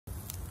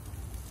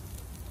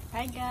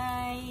Hi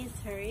guys,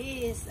 here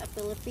is a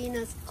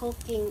Filipinas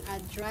cooking a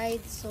dried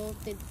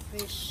salted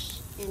fish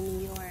in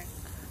New York.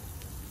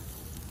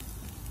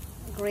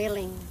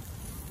 Grilling.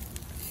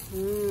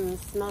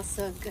 Smells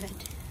so good.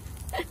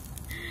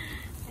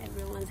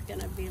 Everyone's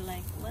gonna be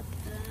like, what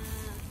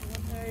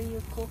are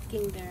you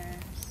cooking there?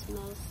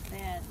 Smells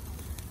bad.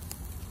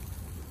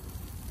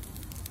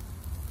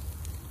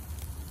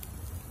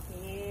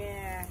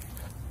 Yeah.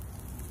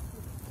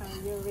 Are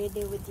you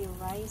ready with your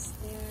rice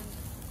there?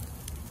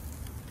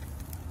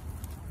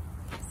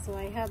 So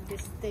I have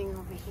this thing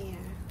over here.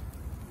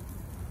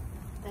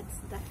 That's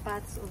the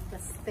fats of the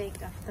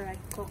steak. After I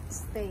cook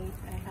steak,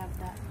 I have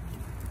that.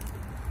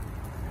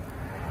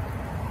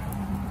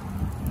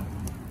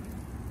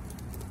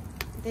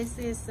 This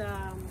is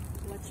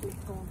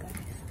whatchamacallit,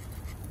 guys.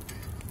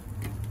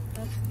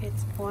 Look,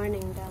 it's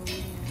burning down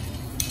there.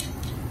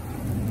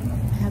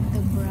 I have to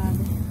grab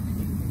it.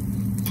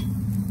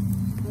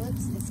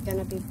 Oops, it's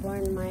gonna be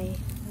burn my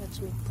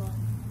whatchamacallit,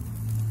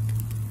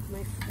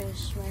 my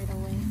fish right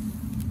away.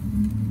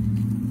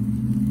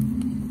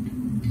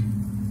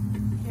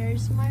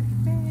 Here's my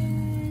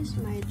fish,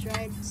 my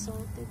dried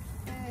salted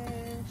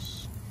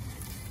fish.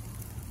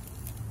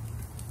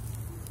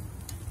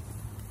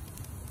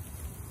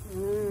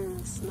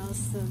 Smells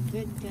so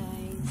good,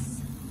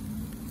 guys.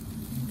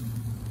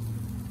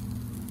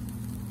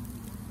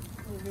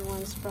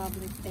 Everyone's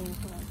probably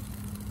thinking,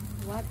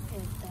 what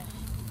is that?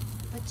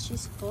 What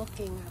she's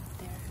cooking up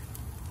there?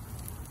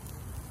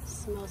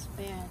 Smells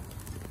bad.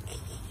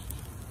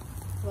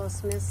 Well,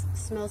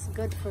 smells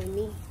good for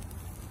me.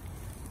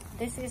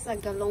 This is a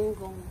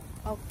galonggong.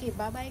 Okay,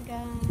 bye bye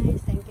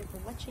guys. Thank you for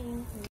watching.